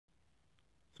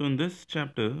So in this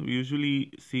chapter, we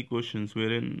usually see questions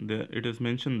wherein it is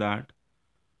mentioned that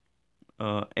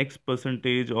x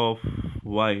percentage of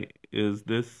y is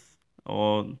this,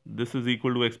 or this is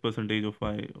equal to x percentage of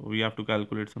y. We have to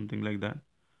calculate something like that.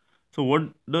 So what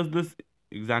does this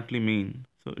exactly mean?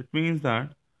 So it means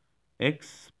that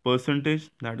x percentage,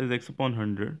 that is x upon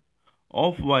 100,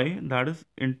 of y, that is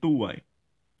into y.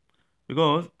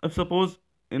 Because if suppose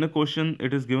in a question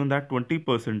it is given that 20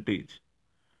 percentage,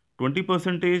 20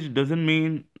 percentage doesn't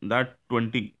mean that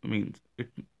 20 means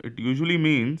it usually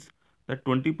means that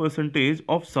 20 percentage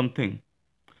of something.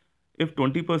 If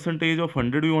 20 percentage of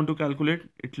 100 we want to calculate,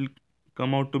 it will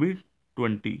come out to be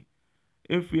 20.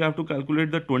 If we have to calculate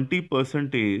the 20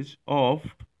 percentage of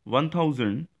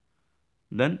 1000,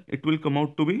 then it will come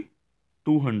out to be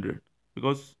 200,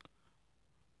 because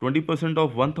 20%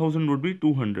 of 1000 would be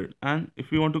 200. And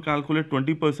if we want to calculate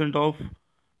 20% of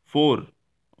 4,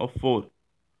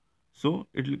 so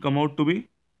it will come out to be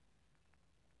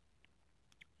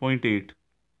 0.8.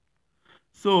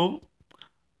 So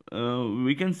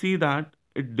we can see that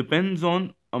it depends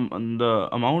on the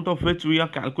amount of which we are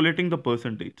calculating the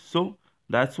percentage. So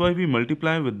that's why we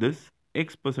multiply with this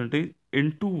x percentage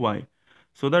into y,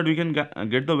 so that we can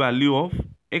get the value of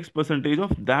x percentage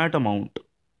of that amount.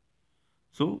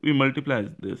 So we multiply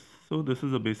this. So this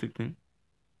is a basic thing.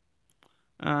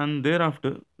 And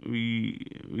thereafter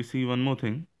we see one more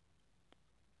thing.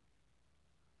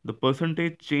 The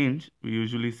percentage change we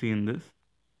usually see in this.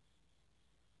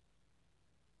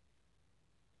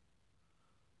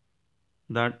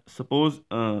 That suppose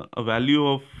a value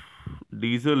of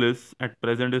diesel is at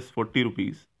present is 40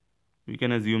 rupees. We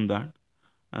can assume that.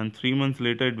 And 3 months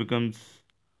later it becomes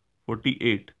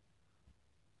 48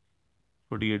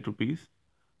 rupees.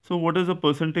 So what is the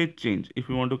percentage change? If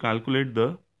we want to calculate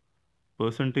the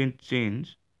percentage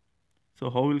change,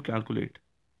 so how we'll calculate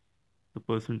the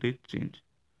percentage change?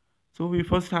 So we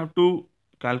first have to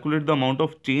calculate the amount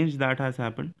of change that has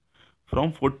happened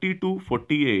from 40 to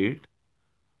 48.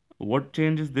 What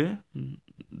change is there?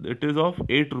 It is of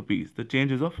 8 rupees. The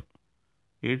change is of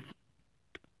 8.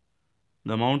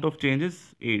 The amount of change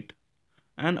is 8.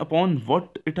 And upon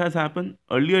what it has happened?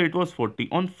 Earlier it was 40.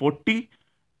 On 40,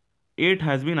 8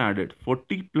 has been added.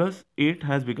 40 plus 8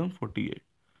 has become 48.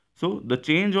 So the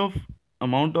change of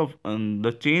amount of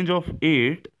the change of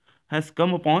 8 has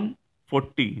come upon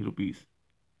 40 rupees.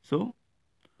 So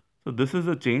this is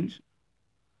a change.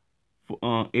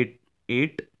 8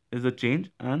 is a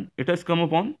change, and it has come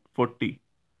upon 40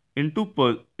 into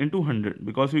 100,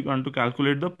 because we want to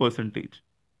calculate the percentage.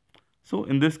 So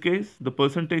in this case, the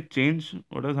percentage change,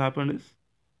 what has happened is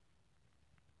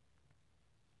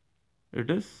it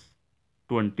is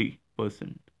 20%.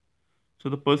 So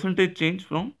the percentage change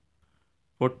from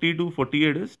 40 to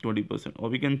 48 is 20%. Or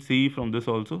we can see from this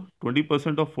also,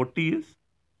 20% of 40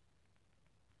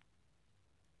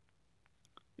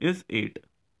 is 8.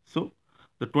 So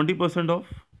the 20% of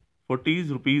 40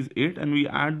 is rupees 8, and we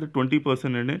add the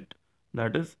 20% in it,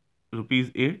 that is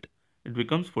rupees 8, it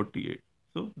becomes 48.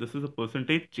 So this is a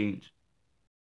percentage change.